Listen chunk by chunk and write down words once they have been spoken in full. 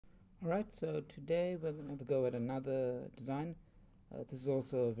Alright, so today we're going to have a go at another design. This is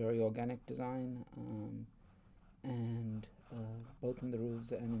also a very organic design, and both in the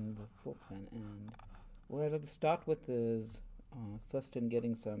roofs and in the floor plan. And what I'd like to start with is first in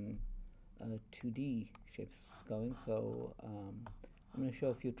getting some 2D shapes going. So I'm going to show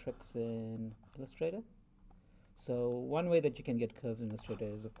a few tricks in Illustrator. So one way that you can get curves in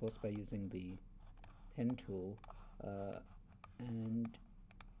Illustrator is, of course, by using the pen tool. And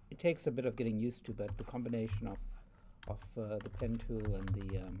it takes a bit of getting used to, but the combination of the pen tool and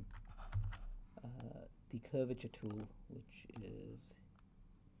the curvature tool, which is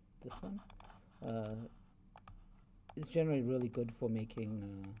this one, is generally really good for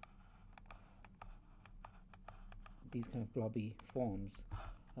making these kind of blobby forms.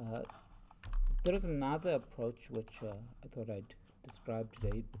 There is another approach which I thought I'd describe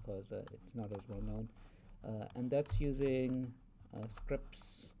today because it's not as well known, and that's using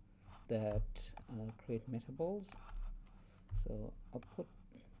scripts that create metaballs. So I'll put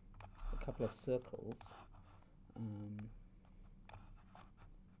a couple of circles.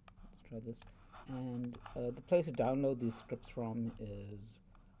 Let's try this. And the place to download these scripts from is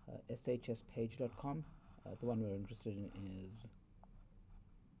shspage.com. The one we're interested in is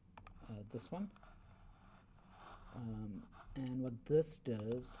this one. And what this does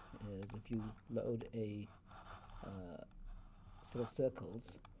is if you load a set of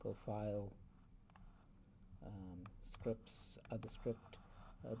circles, go File, Scripts, Other Script,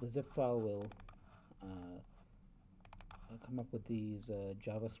 the zip file will come up with these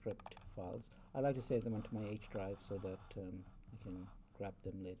JavaScript files. I like to save them onto my H drive so that I can grab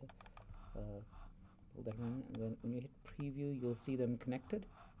them later. Pull that one, and then when you hit preview, you'll see them connected.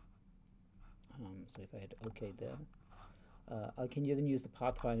 So if I hit OK there, I can then use the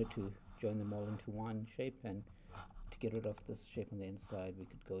Pathfinder to join them all into one shape, and to get rid of this shape on the inside, we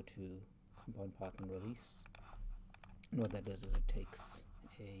could go to Compound Path and Release. And what that does is it takes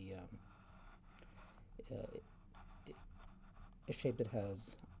a shape that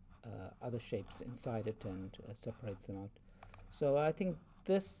has other shapes inside it and separates them out. So I think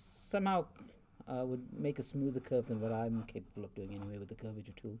this somehow would make a smoother curve than what I'm capable of doing anyway with the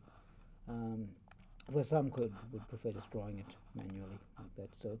curvature tool. Where some would prefer just drawing it manually like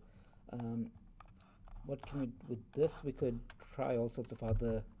that. So what can we, with this, we could try all sorts of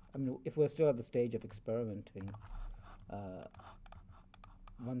other, I mean, if we're still at the stage of experimenting,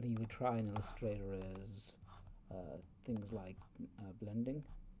 one thing you could try in Illustrator is things like blending.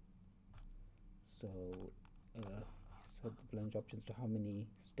 So set the blend options to how many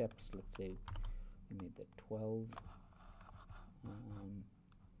steps. Let's say we made that 12. And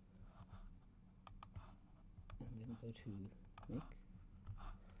then go to make.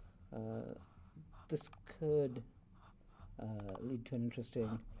 This could lead to an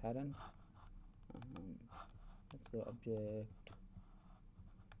interesting pattern. Let's go object,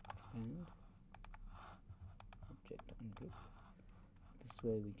 expand, object ungroup. This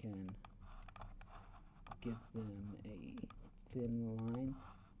way we can give them a thin line,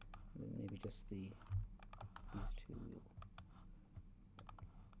 and then maybe just these two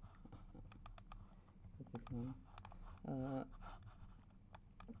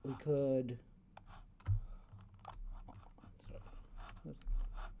we could sorry, is that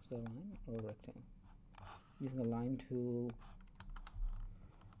a line or a rectangle? Using the line tool,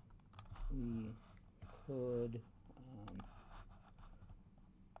 we could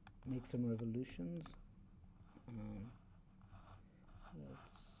make some revolutions.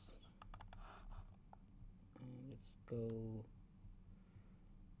 Let's go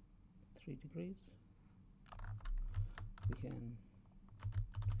 3 degrees. We can,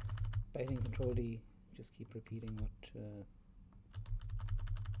 by hitting Control D, just keep repeating what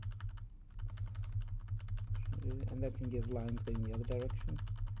and that can give lines going the other direction.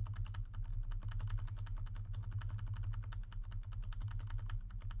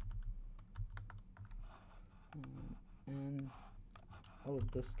 And all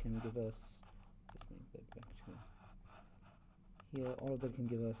of this can give us, just make that back to here, all of that can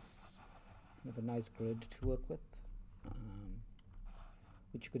give us kind of a nice grid to work with,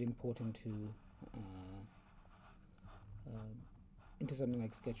 which you could import into something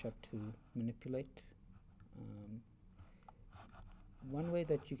like SketchUp to manipulate. One way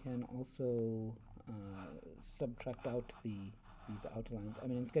that you can also subtract out these outer lines, I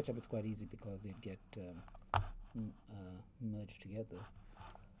mean in SketchUp it's quite easy because they'd get merged together,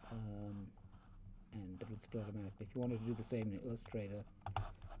 and that would split automatically. If you wanted to do the same in Illustrator,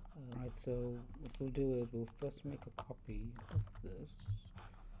 right, so what we'll do is we'll first make a copy of this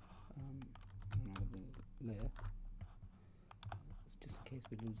layer, just in case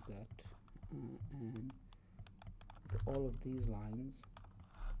we lose that, and with all of these lines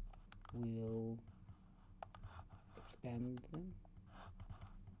we'll expand them,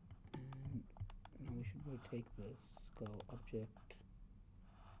 and now we should rotate this, go object,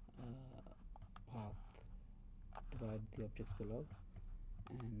 path, divide the objects below,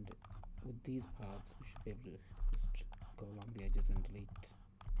 and with these paths we should be able to just go along the edges and delete.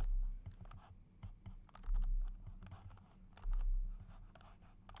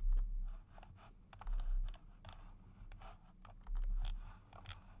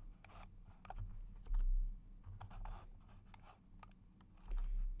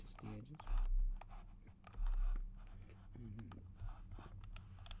 Just the edges. And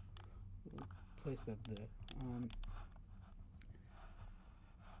we'll place that there.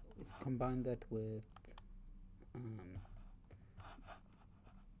 Combine that with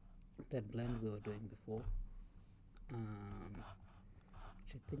that blend we were doing before,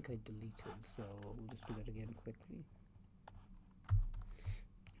 which I think I deleted, so we'll just do that again quickly.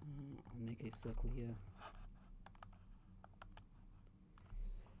 I'll make a circle here.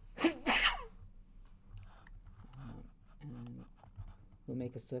 And we'll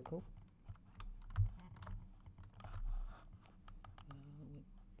make a circle with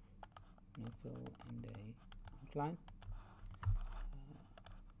no fill and a outline.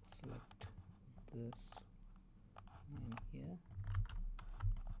 Select this line here,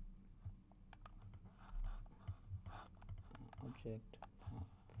 object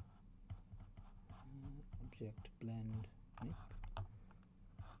path, object blend make.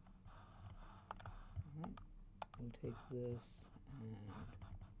 Alright, we'll take this and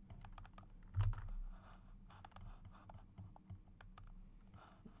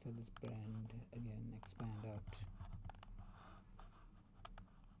set this blend again, expand out,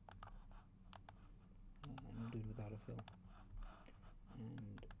 and we'll do it without a fill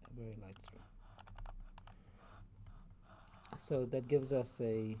and a very light stroke. So that gives us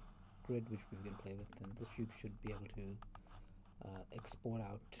a grid which we can play with, and this you should be able to export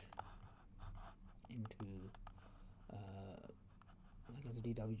out into like as a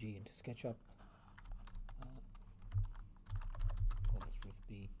DWG into SketchUp. Call this roof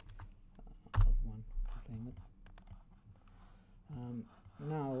B of one we're playing with.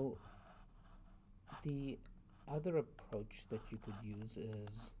 Now the other approach that you could use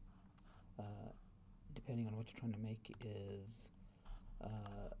is, depending on what you're trying to make, is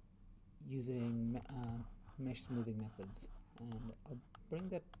using mesh smoothing methods, and I'll bring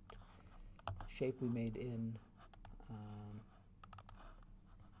that shape we made in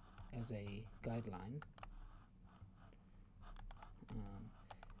as a guideline.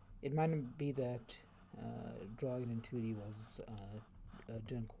 It might not be that drawing it in 2D was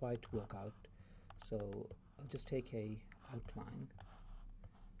didn't quite work out, so I'll just take a outline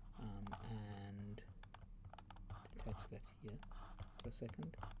and attach that here for a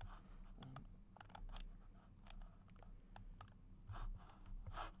second.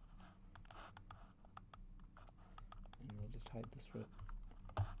 And we'll just hide this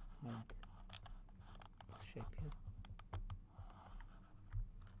shape here.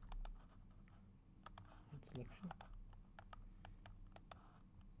 Hide selection.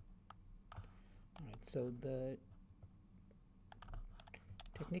 Alright, so the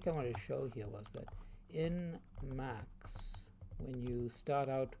technique I wanted to show here was that in Max, when you start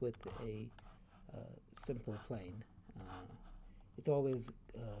out with a simple plane, it's always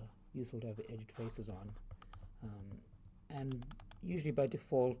useful to have edged faces on, and usually by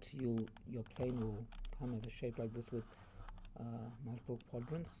default your plane will come as a shape like this with multiple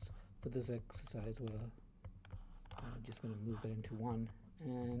quadrants. For this exercise we're just going to move that into one,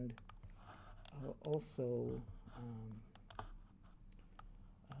 and I'll also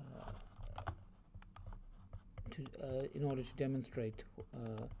in order to demonstrate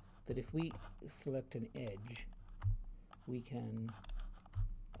that if we select an edge, we can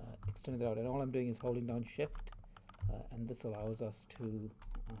extend it out, and all I'm doing is holding down shift, and this allows us to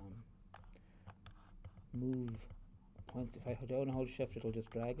move points. If I don't hold shift, it'll just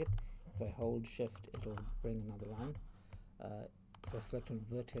drag it. If I hold shift, it'll bring another line. If I select a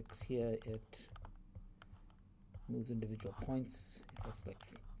vertex here, it moves individual points. If I select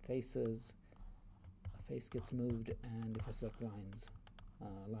faces, a face gets moved, and if I select lines,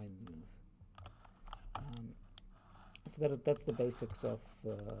 lines move. So that's the basics of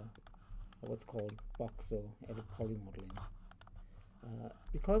what's called box or edit poly modeling.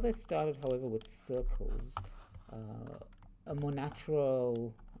 Because I started, however, with circles, a more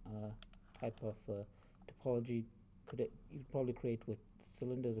natural type of topology you'd probably create with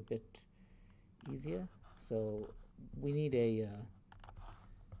cylinders a bit easier. So we need a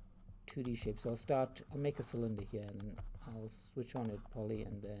 2D shape. So I'll make a cylinder here, and then I'll switch on it poly,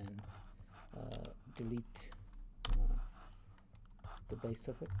 and then delete the base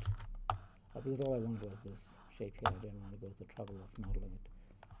of it, because all I wanted was this shape here. I didn't want to go to the trouble of modeling it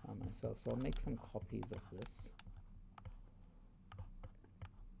myself. So I'll make some copies of this.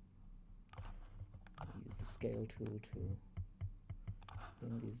 I'll use the scale tool to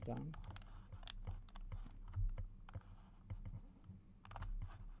bring these down.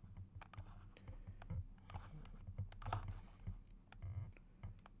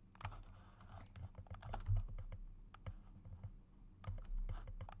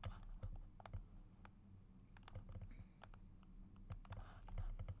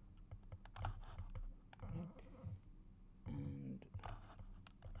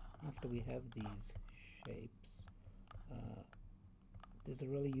 After we have these shapes, there's a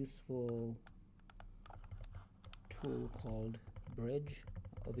really useful tool called Bridge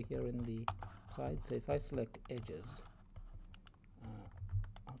over here in the side. So if I select edges,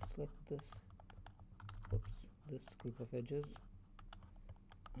 I'll select this group of edges,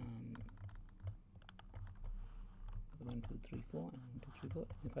 1, 2, 3, 4, and 1, 2, 3, 4.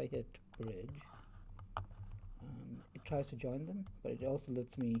 If I hit Bridge, it tries to join them, but it also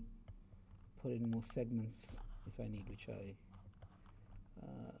lets me put in more segments if I need, which I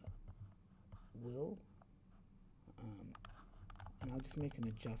will. And I'll just make an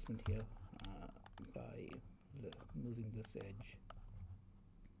adjustment here by moving this edge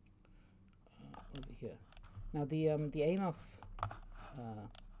over here. Now the aim of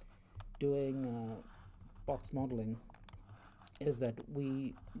doing box modeling is that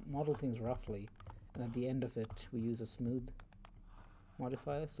we model things roughly, and at the end of it we use a smooth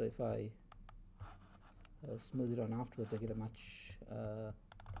modifier. So if I smooth it on afterwards, I get a much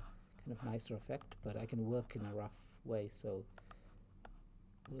kind of nicer effect, but I can work in a rough way. So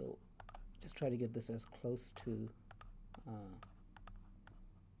we'll just try to get this as close to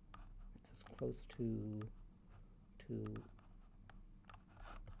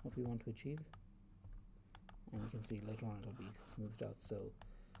what we want to achieve, and you can see later on it'll be smoothed out. So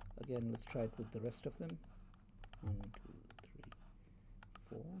again, let's try it with the rest of them. 1, 2, 3,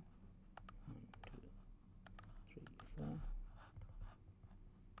 4. 1, 2, 3, 4.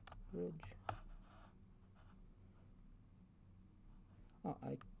 Bridge. Oh,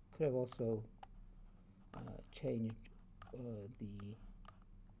 I could have also changed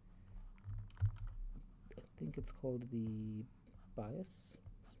I think it's called the bias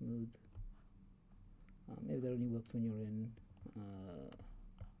smooth. Maybe that only works when you're in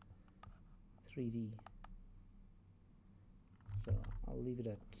 3D. So I'll leave it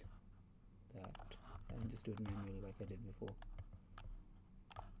at that and just do it manually like I did before.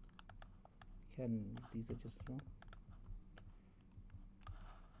 Can move these edges as well.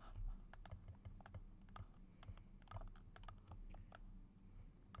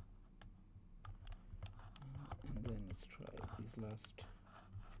 And then let's try these last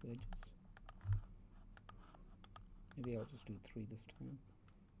few edges. Maybe I'll just do 3 this time.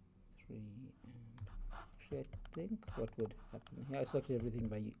 3, and actually I think what would happen here, I selected everything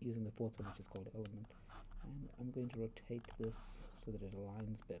by using the 4th one, which is called element, and I'm going to rotate this so that it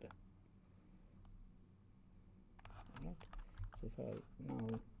aligns better. Alright, so if I now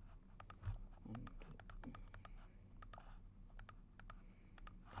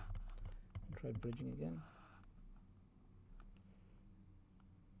try bridging again.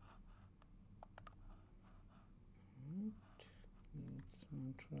 Let's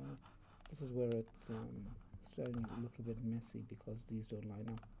now try. This is where it's starting to look a bit messy because these don't line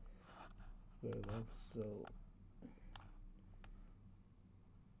up very well. So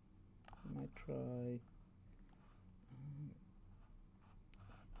I might try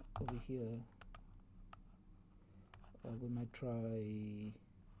over here. We might try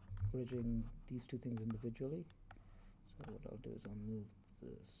bridging these two things individually. So what I'll do is I'll move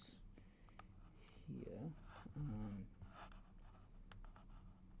this here.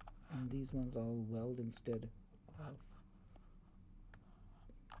 And these ones I'll weld instead of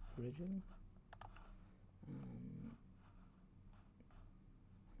bridging.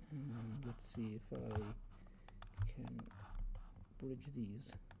 And let's see if I can bridge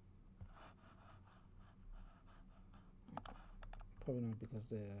these. Probably not, because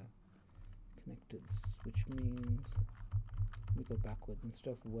they're connected, which means we go backwards.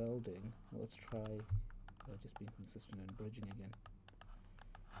 Instead of welding, let's try just being consistent and bridging again.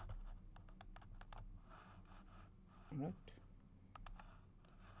 Alright,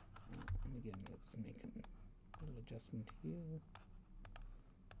 and again let's make a little adjustment here.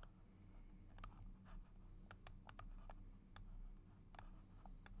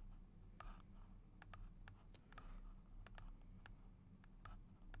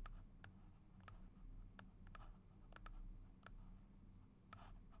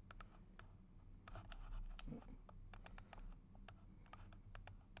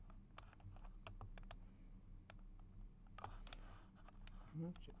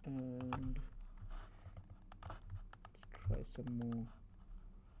 and let's try some more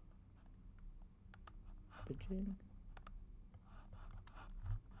edging.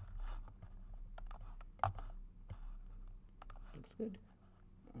 Looks good.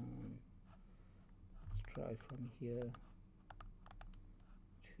 Let's try from here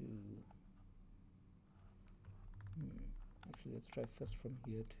to actually let's try first from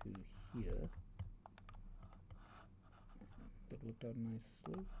here to here. That worked out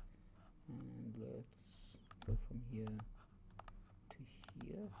nicely, and let's go from here to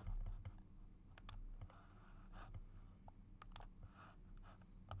here.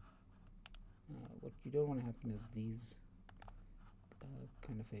 What you don't want to happen is these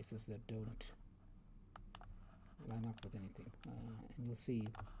kind of faces that don't line up with anything, and you'll see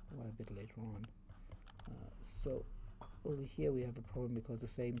why a bit later on. So over here we have a problem because the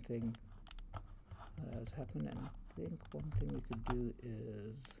same thing has happened, and I think one thing we could do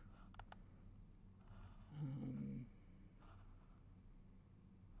is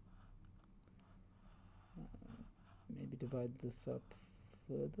maybe divide this up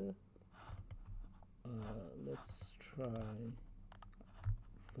further. Let's try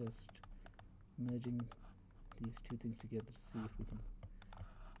first merging these two things together to see if we can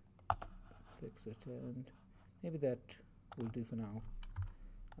fix it, and maybe that will do for now.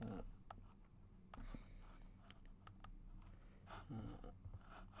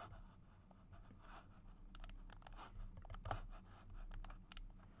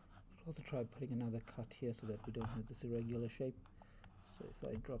 I'll also try putting another cut here so that we don't have this irregular shape. So if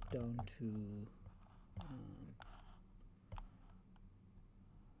I drop down to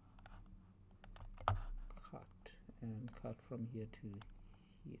cut and cut from here to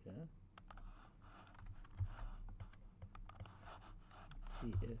here, let's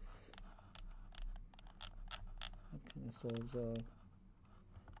see if that kind of solves our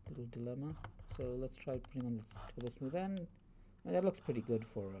little dilemma. So let's try putting on this turbo smooth, and that looks pretty good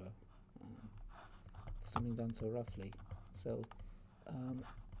for something done so roughly. So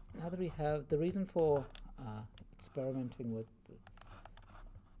now that we have the reason for experimenting with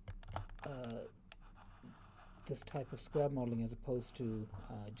this type of square modeling as opposed to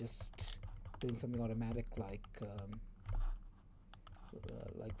just doing something automatic like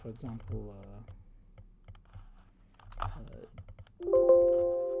for example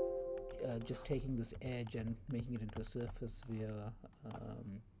just taking this edge and making it into a surface via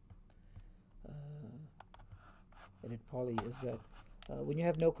edit poly, is that when you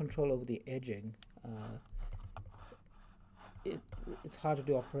have no control over the edging, it's hard to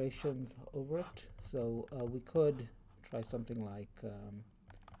do operations over it. So we could try something like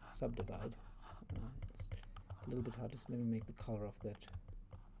subdivide. It's a little bit hard to see. Let me make the color of that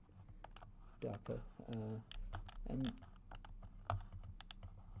darker, and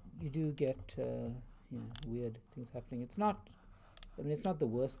you do get weird things happening. It's not, I mean, it's not the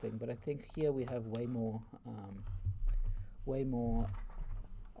worst thing, but I think here we have way more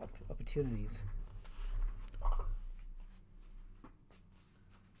opportunities.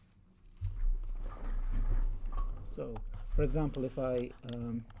 So, for example, if I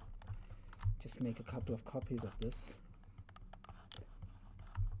just make a couple of copies of this,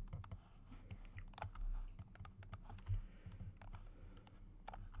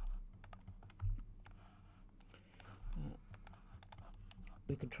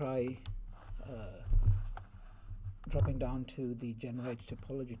 we could try dropping down to the generate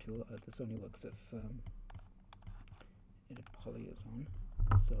topology tool. This only works if edit poly is on.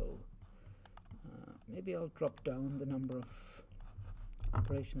 So maybe I'll drop down the number of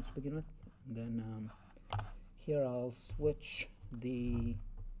operations to begin with, and then here I'll switch the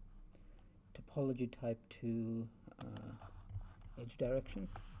topology type to edge direction,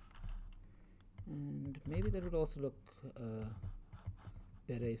 and maybe that would also look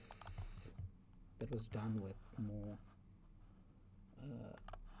better if that was done with more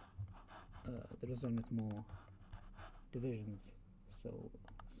divisions. So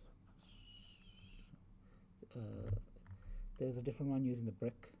there's a different one using the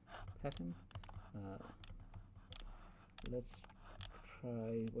brick pattern. Let's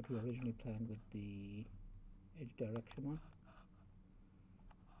try what we originally planned with the edge direction one.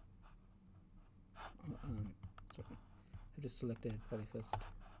 Sorry, I just selected poly first,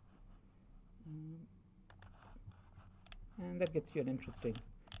 and that gets you an interesting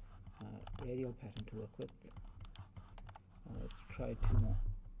radial pattern to work with. Let's try two more.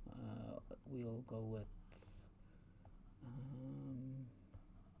 We'll go with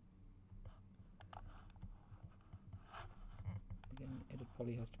again, edit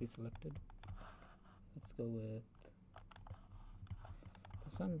poly has to be selected. Let's go with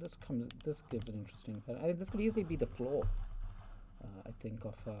This gives an interesting. This could easily be the floor. I think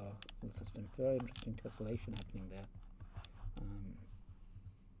of the system. Very interesting tessellation happening there.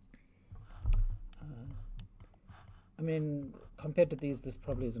 I mean, compared to these, this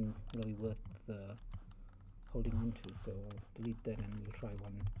probably isn't really worth holding on to. So I'll delete that, and we'll try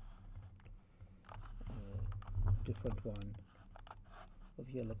one different one.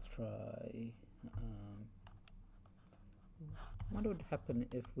 Over here, let's try. What would happen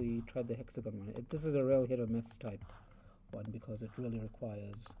if we tried the hexagon one? This is a real hit or miss type one because it really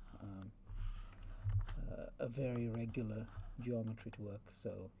requires a very regular geometry to work.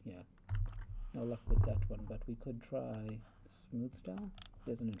 So yeah, no luck with that one. But we could try smooth style.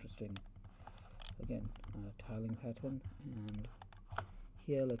 There's an interesting, again, tiling pattern. And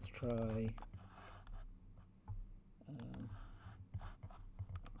here, let's try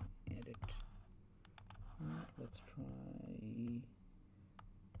edit. Let's try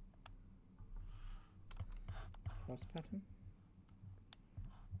cross pattern.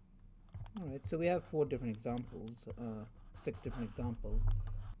 Alright, so we have 4 different examples, 6 different examples.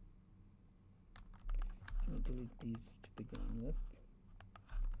 Let me delete these to begin with.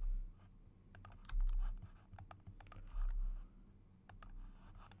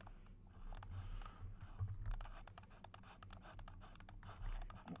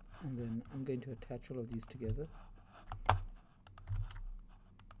 And then I'm going to attach all of these together.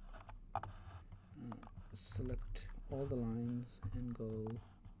 Select all the lines and go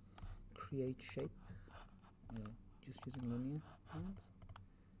create shape, just using linear lines.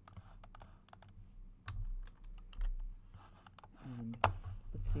 And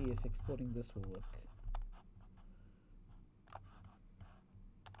let's see if exporting this will work.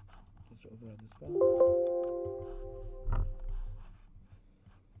 Just override this file.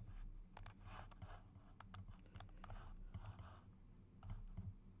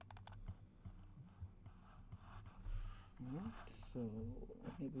 Alright, so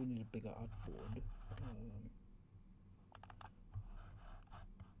maybe we need a bigger artboard. Right,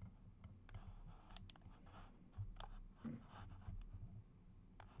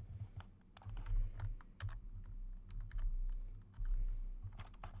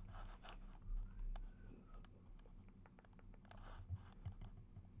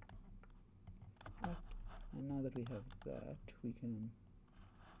 and now that we have that, we can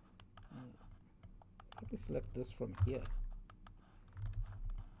let me select this from here.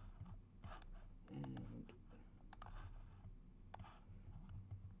 And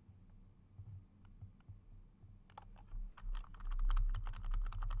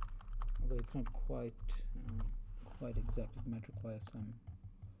although it's not quite exact, it might require some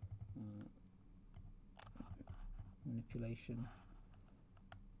manipulation.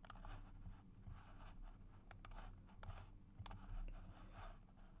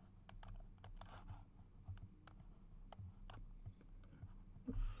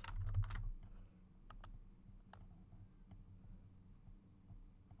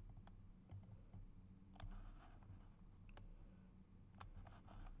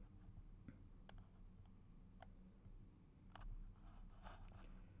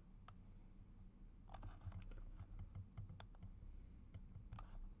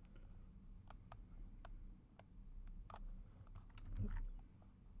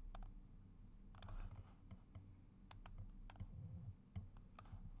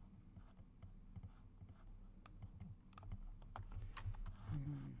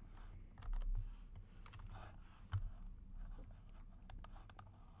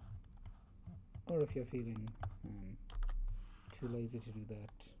 Or if you're feeling too lazy to do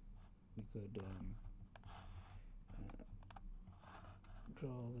that, we could draw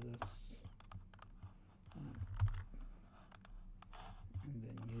over this and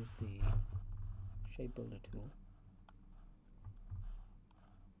then use the shape builder tool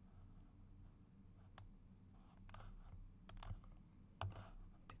to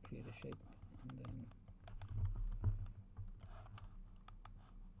create a shape, and then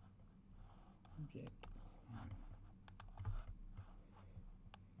object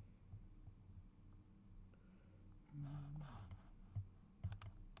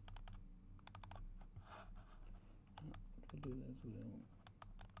what we'll do is we'll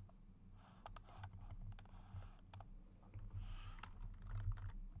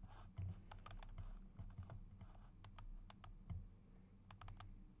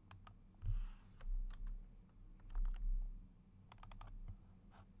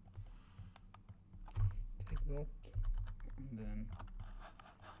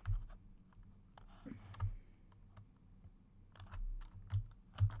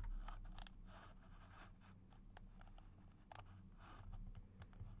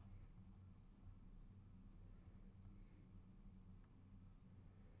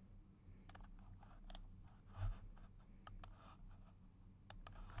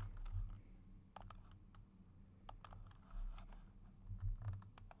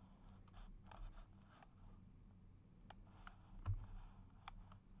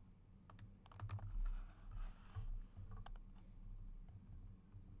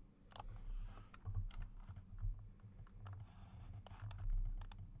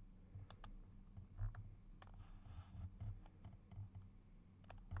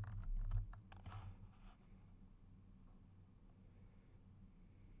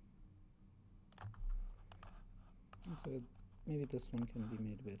So maybe this one can be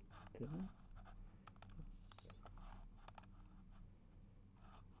made with thinner.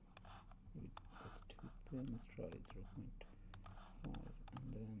 Maybe that's too thin. Let's try 0.5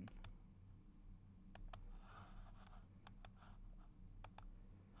 and then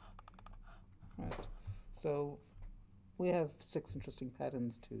right. So we have 6 interesting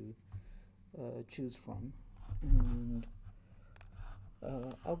patterns to choose from, and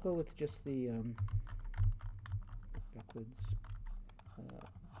I'll go with just the backwards.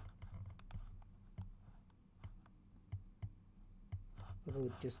 I'll go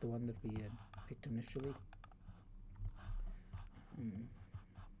with just the one that we had picked initially.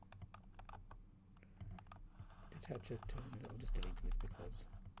 Detach it, and I'll just delete these because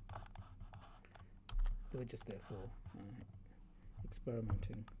they were just there for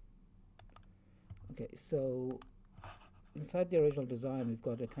experimenting. Okay, so inside the original design we've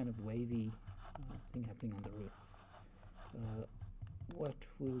got a kind of wavy thing happening on the roof. What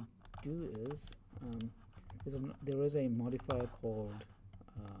we'll do is there is a modifier called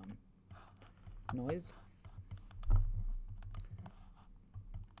noise,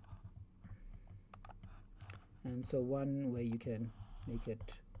 and so one way you can make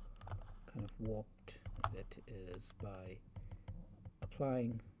it kind of warped a bit is by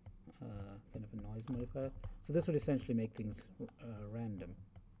applying kind of a noise modifier. So this would essentially make things random,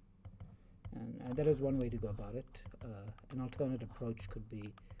 and that is one way to go about it. An alternate approach could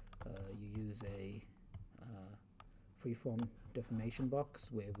be you use a freeform deformation box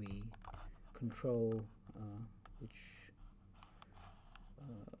where we control which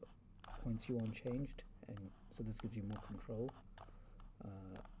points you want changed, and so this gives you more control.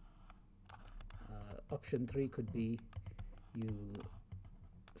 Option 3 could be you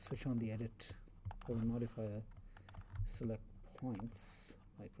switch on the edit column modifier, select points,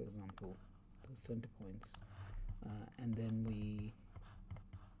 like for example those center points, and then we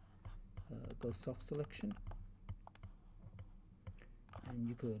go soft selection, and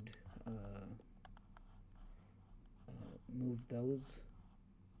you could move those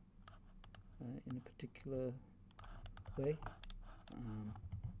in a particular way,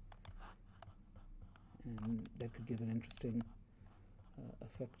 and that could give an interesting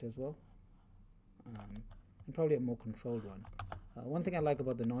effect as well, and probably a more controlled one. One thing I like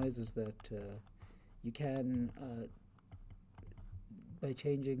about the noise is that you can, by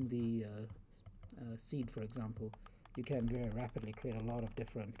changing the seed, for example, you can very rapidly create a lot of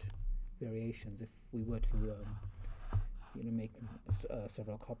different variations. If we were to make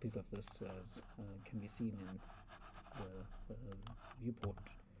several copies of this, as can be seen in the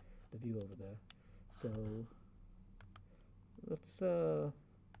viewport, the view over there. So let's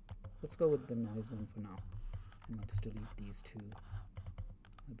go with the noise one for now, and I'll just delete these two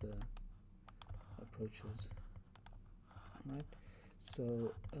other approaches. Alright,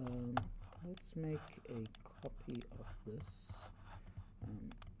 so let's make a copy of this.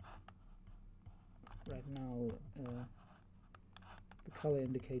 Right now the color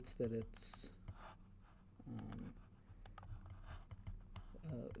indicates that it's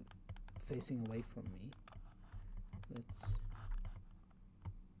facing away from me.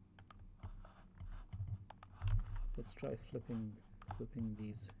 Let's try flipping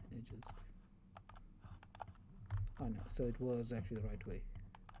these edges. Oh no, so it was actually the right way.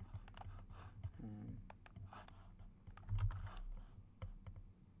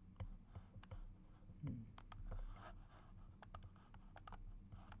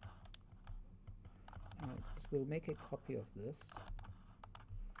 Alright, so we'll make a copy of this.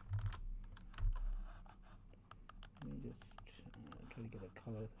 Let me just try to get the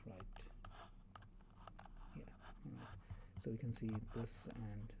color right. Yeah, alright. So we can see this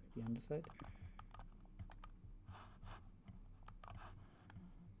and the underside.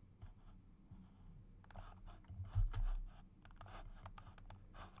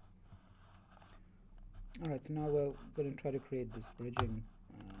 Alright, so now we're going to try to create this bridging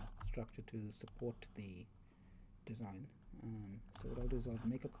structure to support the design. So what I'll do is I'll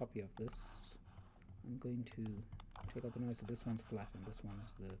make a copy of this. I'm going to take out the noise, so this one's flat and this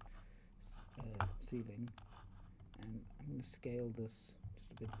one's the ceiling, and I'm going to scale this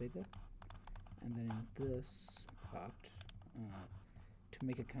just a bit bigger, and then in this part to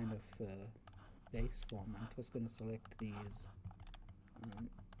make a kind of base form, I'm first going to select these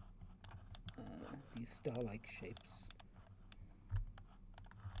star-like shapes.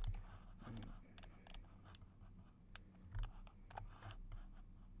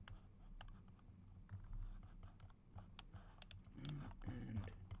 And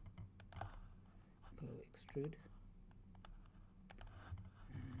go extrude,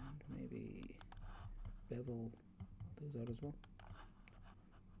 and maybe bevel those out as well.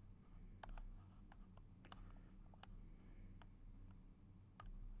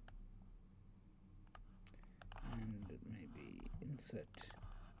 And maybe insert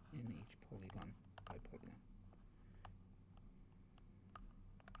in each polygon by polygon.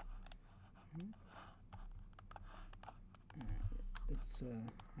 Let's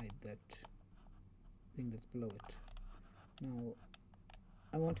hide that thing that's below it. Now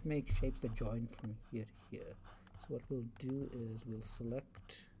I want to make shapes that join from here to here. So what we'll do is we'll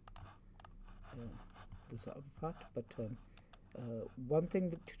select this upper part, but one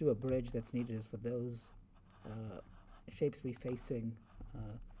thing to do a bridge that's needed is for those shapes to be facing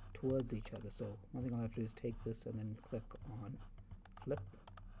towards each other. So one thing I'll have to do is take this and then click on flip,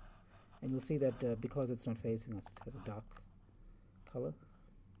 and you'll see that because it's not facing us, it has a dark color.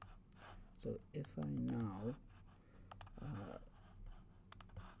 So if I now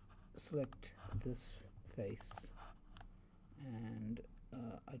select this face and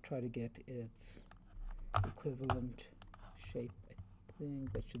I try to get its equivalent shape, I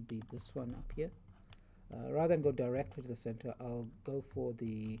think that should be this one up here. Rather than go directly to the center, I'll go for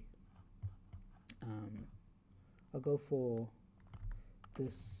the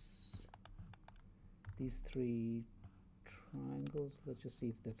these three triangles. Let's just see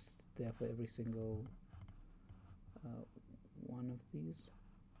if that's there for every single one of these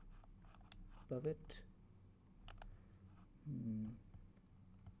above it.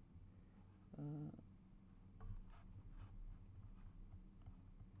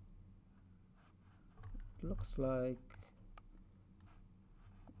 Looks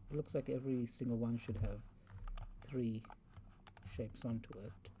like every single one should have 3 shapes onto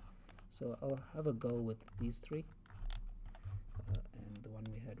it. So I'll have a go with these 3. And the one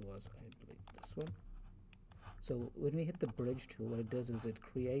we had was, I believe, this one. So when we hit the bridge tool, what it does is it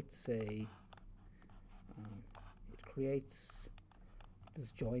creates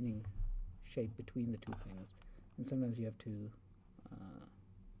this joining shape between the two things, and sometimes you have to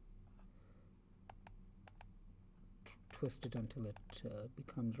twist it until it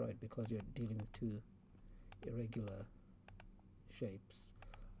becomes right, because you're dealing with 2 irregular shapes.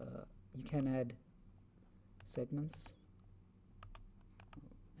 You can add segments.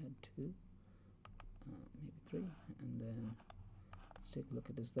 Add 2, maybe 3, and then let's take a look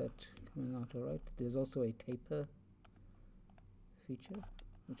at, is that coming out alright? There's also a taper feature,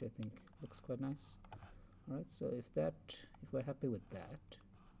 which I think looks quite nice. Alright, so if we're happy with that,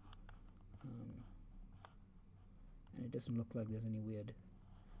 and it doesn't look like there's any weird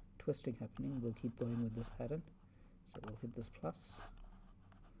twisting happening, we'll keep going with this pattern. So we'll hit this plus,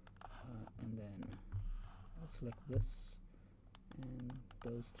 and then I'll select this and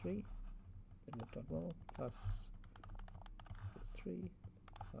those 3 that worked out well, plus those 3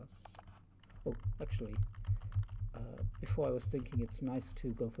 plus, oh, actually before I was thinking it's nice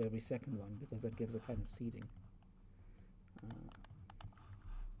to go for every second one, because that gives a kind of seeding.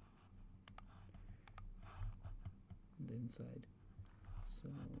 The inside. So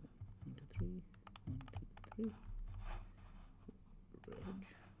 1, 2, 3, 1, 2, 3. Bridge.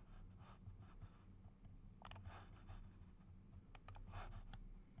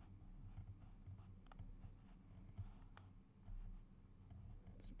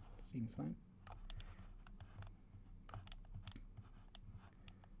 Seems fine.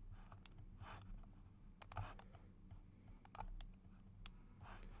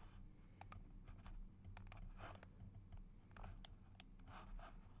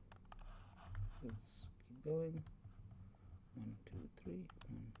 Let's keep going. 1, 2, 3, 1,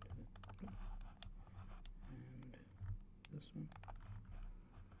 2, 3, and this one.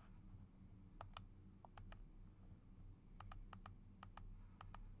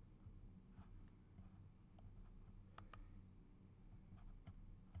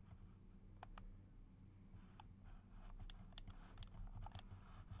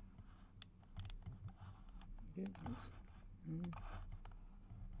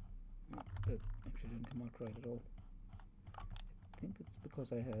 Okay, that actually didn't come out right at all. I think it's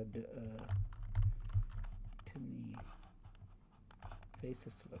because I had too many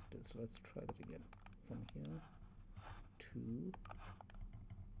faces selected. So let's try that again. From here, 2,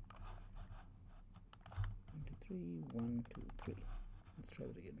 1, 2, 3, 1, 2, 3. Let's try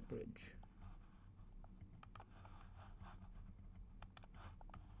that again. Bridge.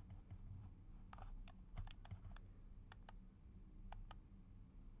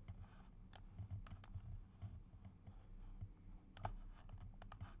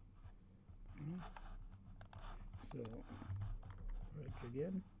 So bridge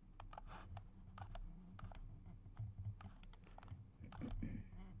again.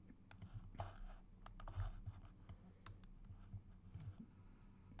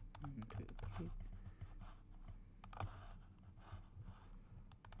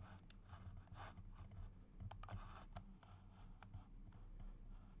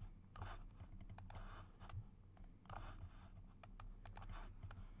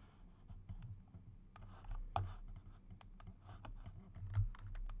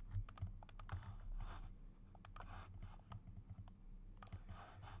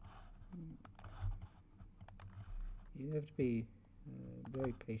 you have to be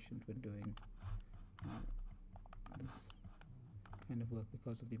very patient when doing this kind of work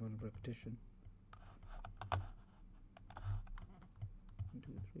because of the amount of repetition. 1,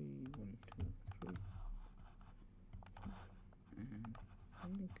 2, 3, 1, 2, 3, and I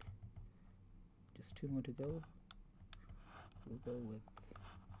think just 2 more to go. We'll go with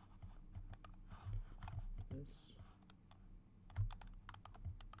this.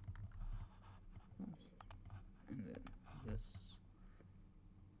 And then this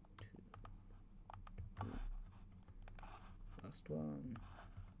 2, last one,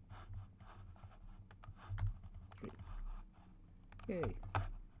 3. Yay!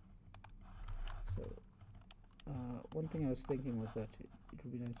 So one thing I was thinking was that it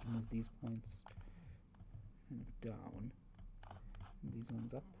would be nice to move these points kind of down and these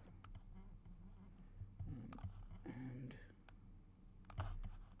ones up, and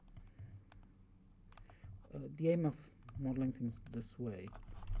the aim of modeling things this way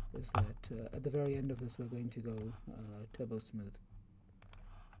is that at the very end of this we're going to go turbo smooth,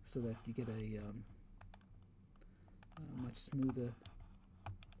 so that you get a much smoother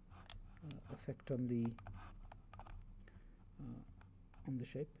effect on the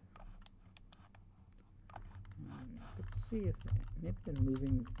shape. Let's see if maybe then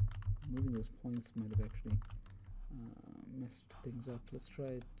moving those points might have actually messed things up. Let's try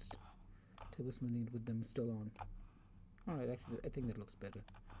it, turbo smoothing it with them still on. Alright, actually I think that looks better.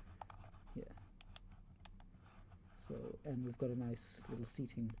 Yeah. So, and we've got a nice little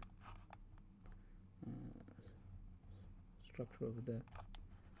seating structure over there.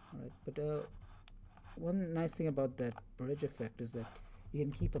 Alright, but one nice thing about that bridge effect is that you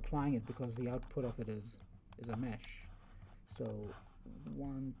can keep applying it because the output of it is a mesh. So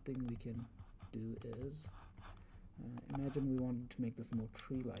one thing we can do is imagine we wanted to make this more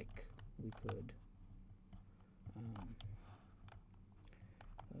tree-like. We could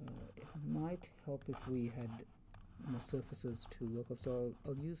it might help if we had more surfaces to work off, so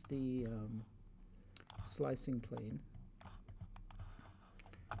I'll use the slicing plane.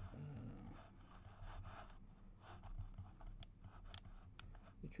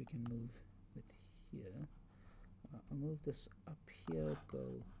 Which we can move with here. I'll move this up here,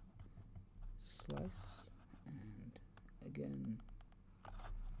 go slice, and again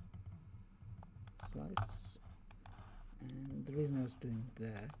slice. And the reason I was doing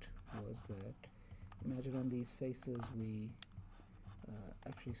that was that imagine on these faces we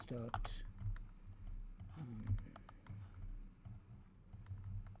actually start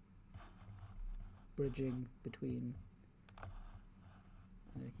bridging between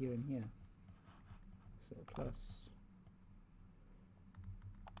here and here. So plus,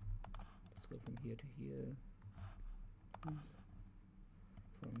 let's go from here to here,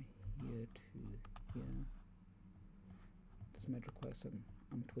 from here to here. This might require some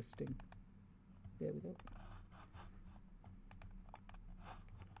untwisting. There we go.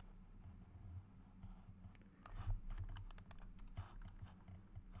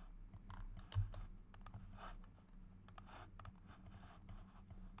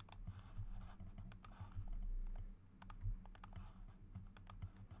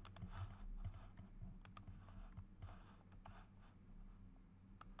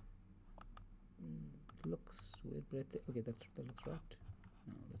 Looks weird, but okay, that looks right.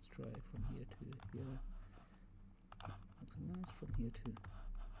 Now let's try from here to here. Looks nice from here to.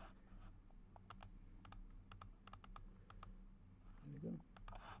 There we go.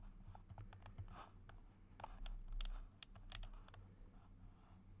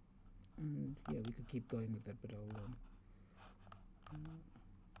 And yeah, we could keep going with that, but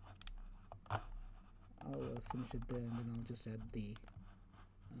I'll finish it there, and then I'll just add the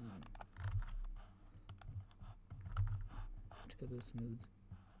turbo smooth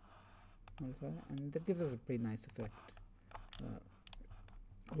modifier, and that gives us a pretty nice effect.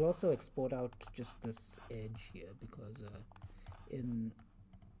 We'll also export out just this edge here, because in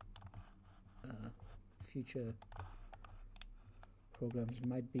future programs it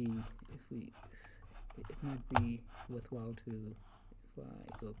might be worthwhile to, if I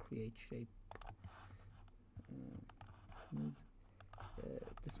go create shape,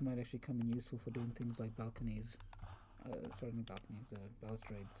 this might actually come in useful for doing things like balconies. Sorry, not balconies,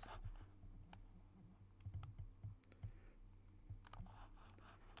 balustrades.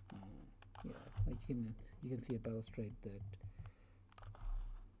 Yeah, like you can see a balustrade that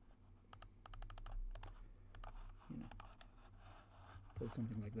goes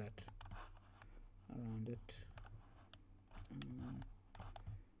something like that around it.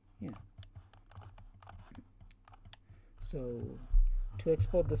 Yeah. So To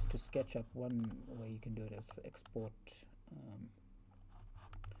export this to SketchUp, one way you can do it is export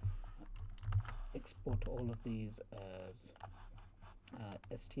export all of these as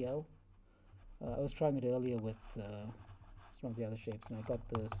STL. I was trying it earlier with some of the other shapes, and I got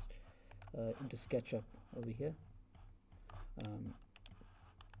this into SketchUp over here,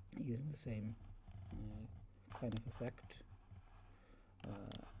 using the same kind of effect,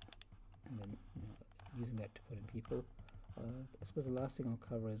 and then using that to put in people. I suppose the last thing I'll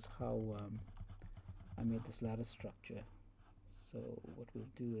cover is how I made this ladder structure. So what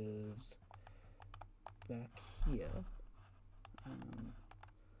we'll do is back here,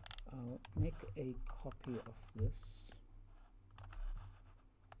 I'll make a copy of this.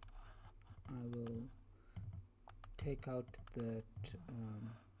 I will take out that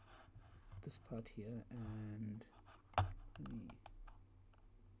this part here, and let me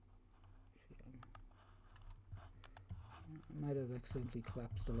I might have accidentally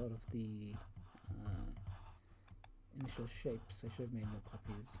collapsed a lot of the initial shapes. I should have made more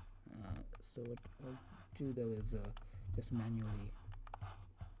copies. So what I'll do though is just manually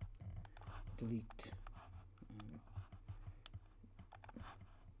delete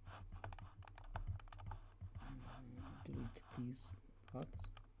delete these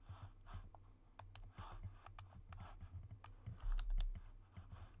parts.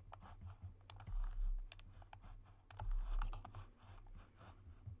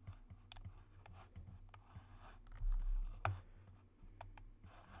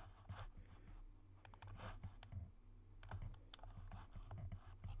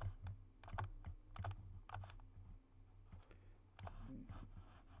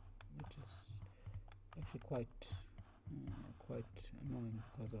 Which is actually quite annoying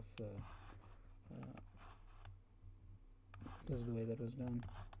because of the way that was done.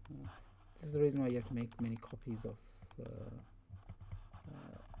 This is the reason why you have to make many copies of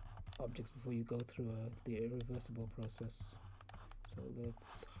objects before you go through the irreversible process. So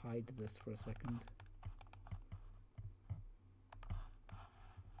let's hide this for a second.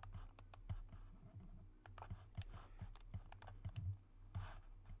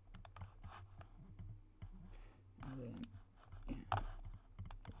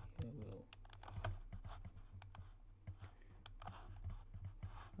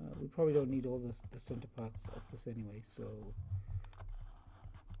 We probably don't need all the center parts of this anyway, so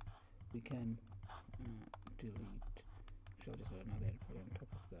we can delete. I'll just add another edit on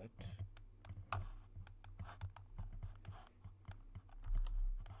top of that.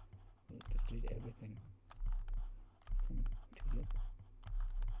 We'll just delete everything from Tulip.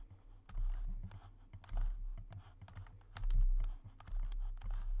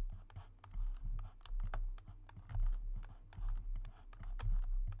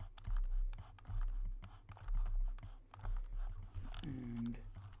 And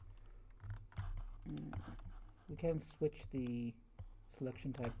we can switch the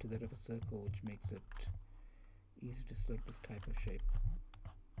selection type to that of a circle, which makes it easy to select this type of shape.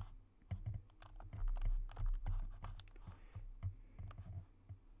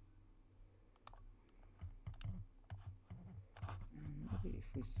 And maybe if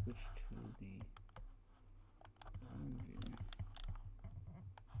we switch to the long view.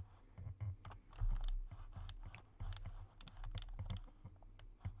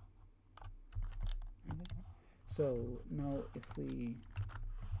 So now if we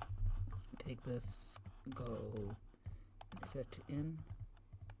take this, go set in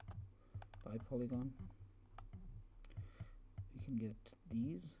by polygon, we can get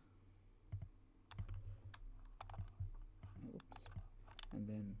these. Oops. And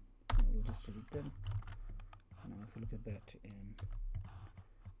then we'll just delete them. Now if we look at that in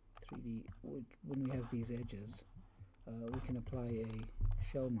 3D, when we have these edges, we can apply a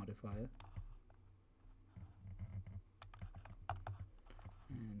shell modifier.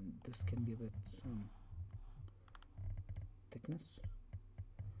 And this can give it some thickness,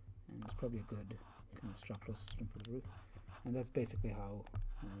 and it's probably a good kind of structural system for the roof. And that's basically how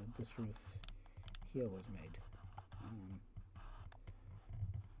this roof here was made.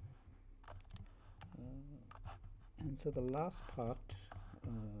 And so the last part, I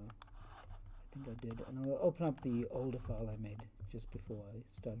think I did, and I'll open up the older file I made just before I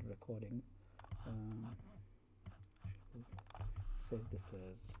started recording. Save this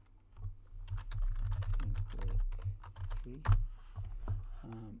as work 3.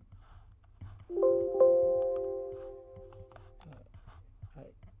 I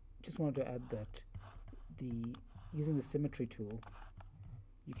just wanted to add that using the symmetry tool,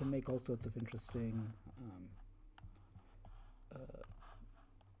 you can make all sorts of interesting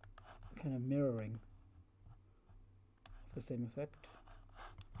kind of mirroring of the same effect.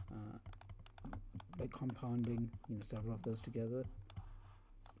 by compounding, several of those together.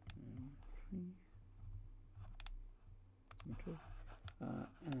 Symmetry.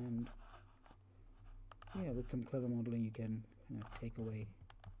 And yeah, with some clever modeling, you can kind of take away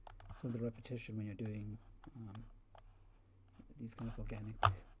some of the repetition when you're doing these kind of organic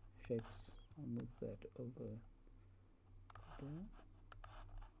shapes. I'll move that over there.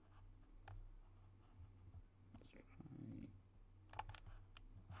 Let's try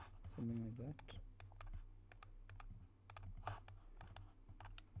something like that.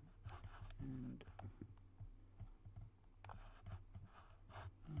 And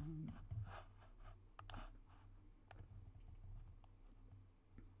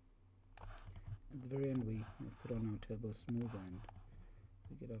at the very end, we put on our turbo smooth and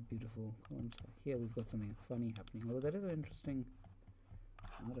we get our beautiful columns. Here we've got something funny happening, although that is an interesting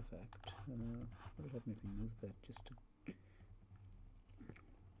artifact. What would happen if we move that just a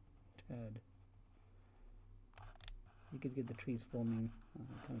tad? You could get the trees forming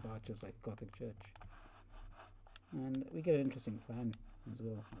kind of arches like a Gothic church. And we get an interesting plan as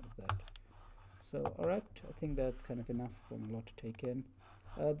well out of that. So, alright, I think that's kind of enough from a lot to take in.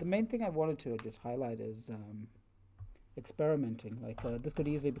 The main thing I wanted to just highlight is experimenting. Like this could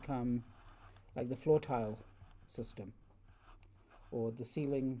easily become like the floor tile system, or the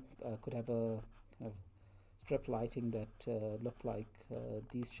ceiling could have a kind of strip lighting that looked like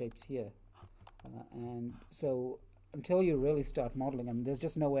these shapes here. And so until you really start modeling, I mean, there's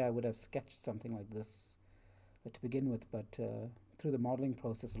just no way I would have sketched something like this to begin with, but through the modeling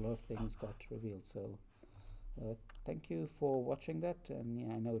process, a lot of things got revealed. So thank you for watching that, and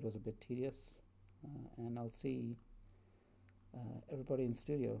yeah, I know it was a bit tedious, and I'll see everybody in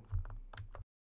studio.